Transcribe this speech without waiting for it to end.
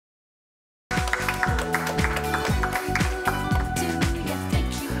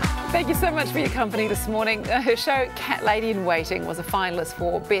Thank you so much for your company this morning. Her show, Cat Lady in Waiting, was a finalist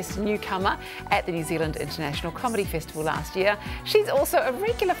for Best Newcomer at the New Zealand International Comedy Festival last year. She's also a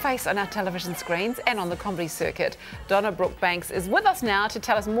regular face on our television screens and on the comedy circuit. Donna Brookbanks is with us now to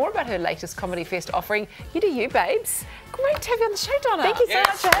tell us more about her latest Comedy Fest offering. You do you, babes. Great to have you on the show, Donna. Thank you so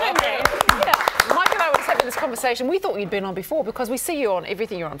much for having me. Yeah. Mike and I were just having this conversation. We thought you'd been on before because we see you on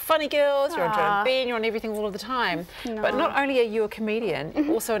everything. You're on Funny Girls, you're on Joe Ben, you're on everything all of the time. No. But not only are you a comedian,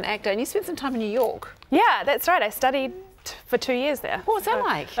 you're also an actor, and you spent some time in New York. Yeah, that's right. I studied for 2 years there. What was that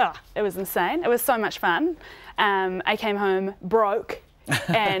like? Oh, it was insane. It was so much fun. I came home broke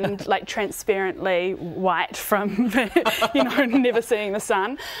and like transparently white from never seeing the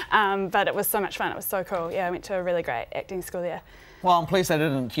sun. But it was so much fun. It was so cool. Yeah, I went to a really great acting school there. Well, I'm pleased they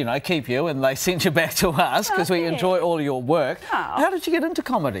didn't, keep you and they sent you back to us because we enjoy all your work. Oh. How did you get into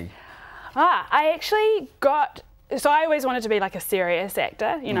comedy? I actually so I always wanted to be like a serious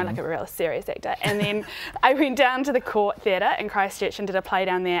actor, like a real serious actor. And then I went down to the Court Theatre in Christchurch and did a play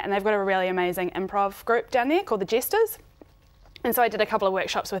down there. And they've got a really amazing improv group down there called the Jesters. And so I did a couple of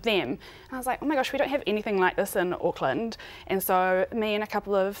workshops with them. And I was like, oh my gosh, we don't have anything like this in Auckland. And so me and a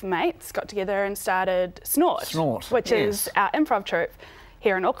couple of mates got together and started Snort, which is our improv troupe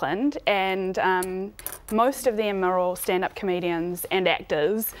here in Auckland. And most of them are all stand-up comedians and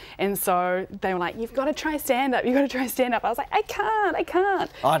actors. And so they were like, you've got to try stand-up, you've got to try stand-up. I was like, I can't.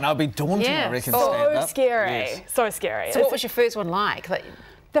 Oh, no, it'd be daunting, I reckon, stand-up. So scary, so scary. So what was your first one like?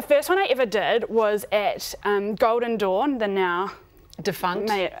 The first one I ever did was at Golden Dawn, the now defunct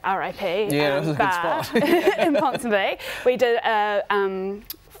RIP that was a bar good spot. in Ponsonby. We did a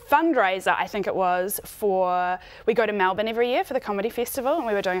fundraiser, I think it was, we go to Melbourne every year for the comedy festival, and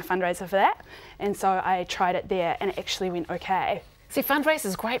we were doing a fundraiser for that. And so I tried it there and it actually went okay. See, fundraiser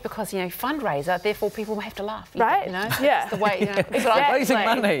is great because, fundraiser, therefore people have to laugh. Right? Yeah. It's the way, it's like raising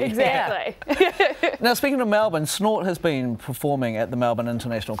money. Exactly. Yeah. Now, speaking of Melbourne, Snort has been performing at the Melbourne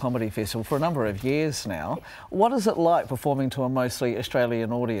International Comedy Festival for a number of years now. What is it like performing to a mostly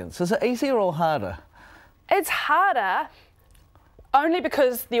Australian audience? Is it easier or harder? It's harder. Only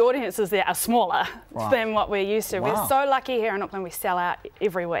because the audiences there are smaller than what we're used to. We're so lucky here in Auckland, we sell out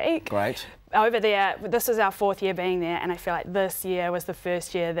every week. Great. Over there, this is our 4th year being there, and I feel like this year was the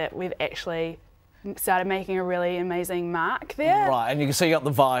first year that we've actually started making a really amazing mark there. Right, and you can see you got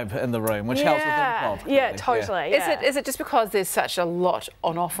the vibe in the room, which helps with improv. Yeah, really. totally. Yeah. Is it just because there's such a lot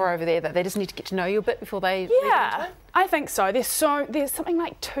on offer over there that they just need to get to know you a bit before they lead into it? I think so. There's something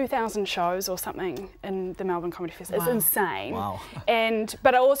like 2,000 shows or something in the Melbourne Comedy Festival. It's insane. Wow.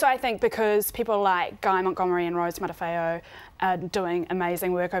 But also I think because people like Guy Montgomery and Rose Matafeo are doing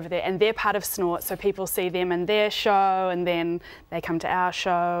amazing work over there, and they're part of Snort, so people see them in their show and then they come to our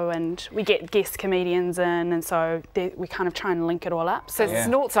show and we get guest comedians in, and so we kind of try and link it all up. So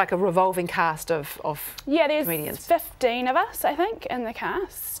Snort's like a revolving cast of there's comedians. 15 of us, I think, in the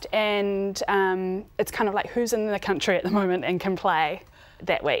cast, and it's kind of like who's in the country at the moment and can play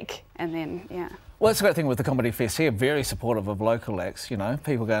that week, and then Well, that's the great thing with the Comedy Fest here, very supportive of local acts,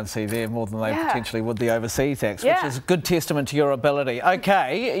 people go and see them more than they potentially would the overseas acts, which is a good testament to your ability.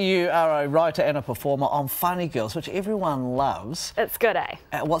 Okay, you are a writer and a performer on Funny Girls, which everyone loves. It's good, eh?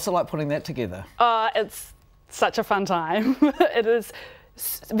 What's it like putting that together? It's such a fun time. It is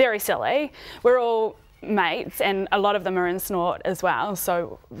very silly. We're all mates, and a lot of them are in Snort as well,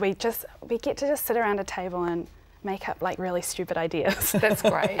 so we get to just sit around a table and make up like really stupid ideas. That's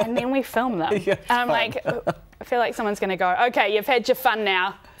great. And then we film them. And I'm like, I feel like someone's going to go, okay, you've had your fun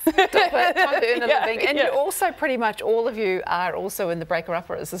now. Time to earn a living. And you're also pretty much, all of you are also in the Breaker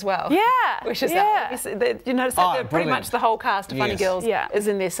Upperers as well. Yeah. Which is, you notice that pretty much the whole cast of Funny Girls is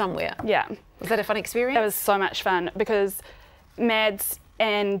in there somewhere. Yeah. Was that a fun experience? It was so much fun because Mads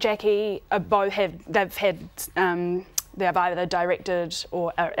and Jackie they've either directed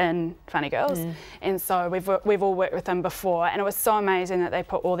or are in Funny Girls, and so we've all worked with them before, and it was so amazing that they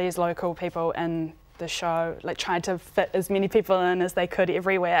put all these local people in the show, like tried to fit as many people in as they could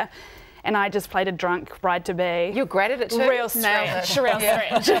everywhere. And I just played a drunk bride to be. You're great at it too. Real stretch.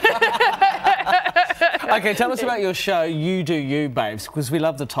 Okay, tell us about your show, You Do You, Babes, because we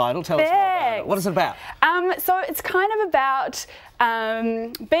love the title. Tell us more about it. What is it about? So it's kind of about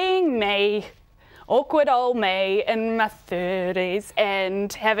being me, awkward old me in my 30s,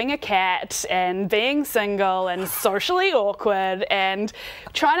 and having a cat and being single and socially awkward and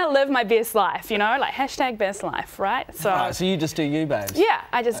trying to live my best life, like hashtag best life, right? So you just do you, babes? Yeah,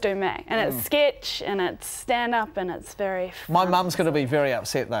 I just do me. And it's sketch and it's stand-up and it's very fun. My mum's going to be very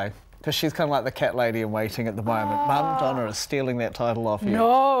upset though. Because she's kind of like the cat lady in waiting at the moment. Mum, Donna is stealing that title off you.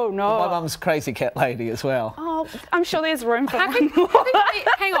 No, no. Well, my mum's crazy cat lady as well. Oh, I'm sure there's room for one more.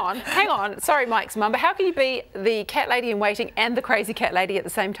 Hang on. Sorry, Mike's mum, but how can you be the cat lady in waiting and the crazy cat lady at the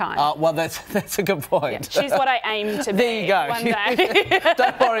same time? Well, that's a good point. Yeah, she's what I aim to be. There you go. One day.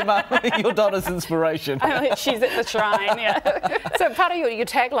 Don't worry, Mum. You're Donna's inspiration. She's at the shrine, yeah. So part of your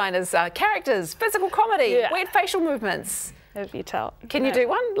tagline is characters, physical comedy, weird facial movements. If you tell. Can you do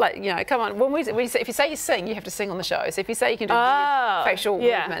one? Like, you know, come on. When we say, if you say you sing, you have to sing on the show. So if you say you can do weird facial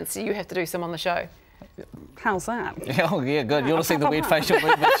movements, you have to do some on the show. How's that? Oh, yeah, good. You ought to see the weird facial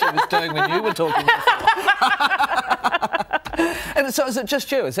movements she was doing when you were talking before. And so is it just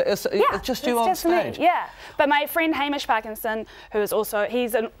you? Is it just you on stage? Me, yeah. But my friend Hamish Parkinson, who is also, he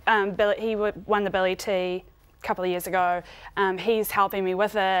won the Billy T a couple of years ago. He's helping me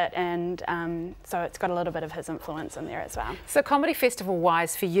with it, and so it's got a little bit of his influence in there as well. So comedy festival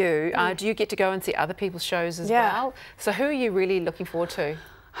wise for you, do you get to go and see other people's shows as well? So who are you really looking forward to?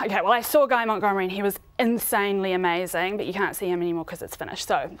 Okay, well, I saw Guy Montgomery and he was insanely amazing, but you can't see him anymore because it's finished.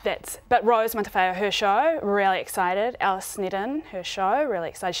 So but Rose Montefeo, her show, really excited. Alice Snedden, her show, really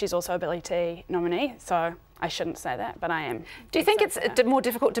excited. She's also a Billy T nominee, so I shouldn't say that, but I am. Do you think it's more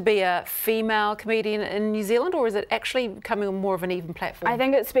difficult to be a female comedian in New Zealand, or is it actually becoming more of an even platform? I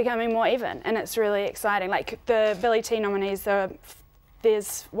think it's becoming more even, and it's really exciting. Like the Billy T nominees,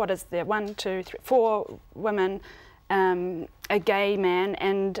 there's, what is there, 1, 2, 3, 4 women, a gay man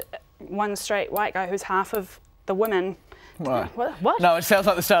and one straight white guy who's half of the women. Right. What? No, it sounds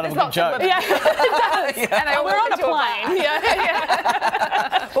like the start of a good joke. Yeah, it does. And we're on a plane.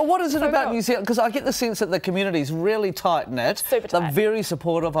 But what is it about New Zealand? Because I get the sense that the community's really tight-knit. Super tight. They're very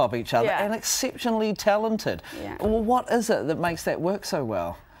supportive of each other and exceptionally talented. Yeah. Well, what is it that makes that work so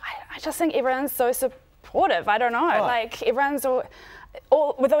well? I just think everyone's so supportive. I don't know. Right. Like everyone's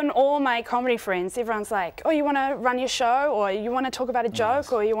within all my comedy friends, everyone's like, oh, you want to run your show, or you want to talk about a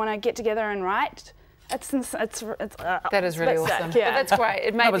joke, or you want to get together and write. That is really awesome. Sick, yeah. But that's great.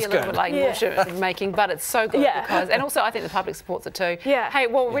 It may be a little bit like bullshit making, but it's so good because, and also I think the public supports it too. Yeah. Hey,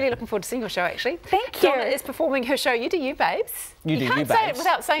 well, really looking forward to seeing your show actually. Thank you. Donna is performing her show, You Do You Babes. You Do You can't Babes. say it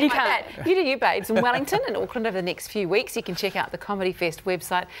without saying You like can't. that. You Do You Babes in Wellington and Auckland over the next few weeks. You can check out the Comedy Fest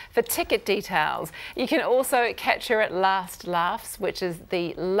website for ticket details. You can also catch her at Last Laughs, which is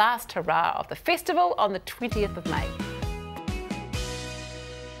the last hurrah of the festival on the 20th of May.